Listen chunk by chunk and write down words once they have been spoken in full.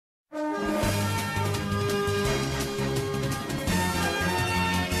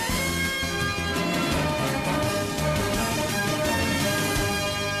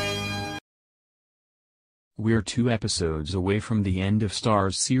We're 2 episodes away from the end of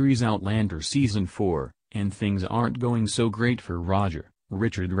Starz series Outlander Season 4, and things aren't going so great for Roger,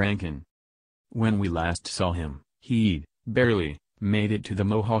 Richard Rankin. When we last saw him, he'd, barely, made it to the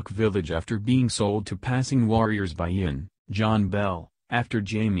Mohawk village after being sold to passing warriors by Ian, John Bell, after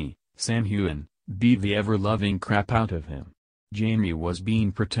Jamie, Sam Heughan, beat the ever-loving crap out of him. Jamie was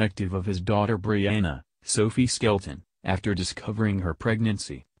being protective of his daughter Brianna, Sophie Skelton, after discovering her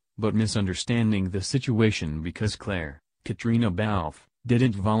pregnancy, but misunderstanding the situation because Claire, Katrina Balfe,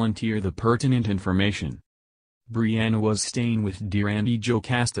 didn't volunteer the pertinent information. Brianna was staying with dear Auntie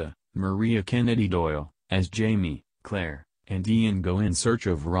Jocasta, Maria Kennedy Doyle, as Jamie, Claire, and Ian go in search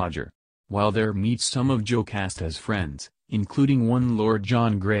of Roger. While there meets some of Jocasta's friends, including one Lord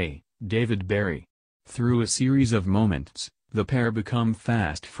John Grey, David Barry. Through a series of moments, the pair become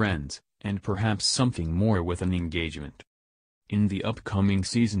fast friends, and perhaps something more with an engagement. In the upcoming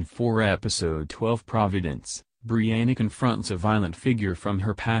Season 4 episode 12 Providence, Brianna confronts a violent figure from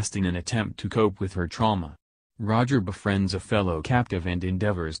her past in an attempt to cope with her trauma. Roger befriends a fellow captive and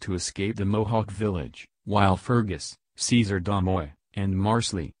endeavors to escape the Mohawk village, while Fergus, Caesar Damoy, and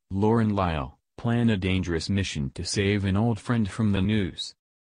Marsley, Lauren Lyle, plan a dangerous mission to save an old friend from the noose.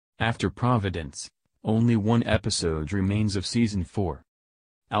 After Providence, only 1 episode remains of Season 4.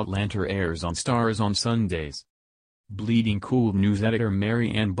 Outlander airs on Starz on Sundays. Bleeding Cool news editor Mary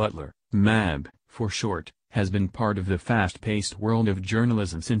Ann Butler, Mab, for short, has been part of the fast-paced world of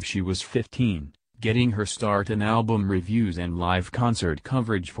journalism since she was 15, getting her start in album reviews and live concert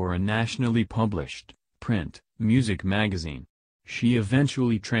coverage for a nationally published, print, music magazine. She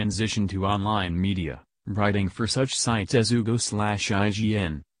eventually transitioned to online media, writing for such sites as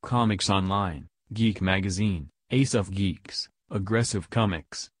Ugo/IGN, Comics Online, Geek Magazine, Ace of Geeks, Aggressive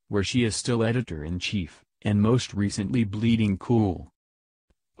Comics, where she is still editor-in-chief, and most recently Bleeding Cool.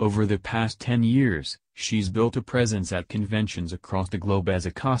 Over the past 10 years, she's built a presence at conventions across the globe as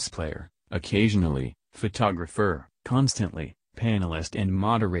a cosplayer, occasionally, photographer, constantly, panelist and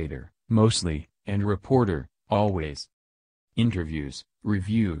moderator, mostly, and reporter, always. Interviews,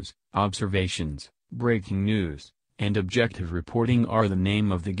 reviews, observations, breaking news, and objective reporting are the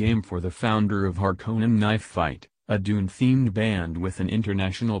name of the game for the founder of Harkonnen Knife Fight, a Dune-themed band with an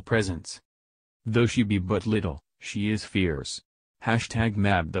international presence. Though she be but little, she is fierce.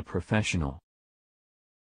 #MabTheProfessional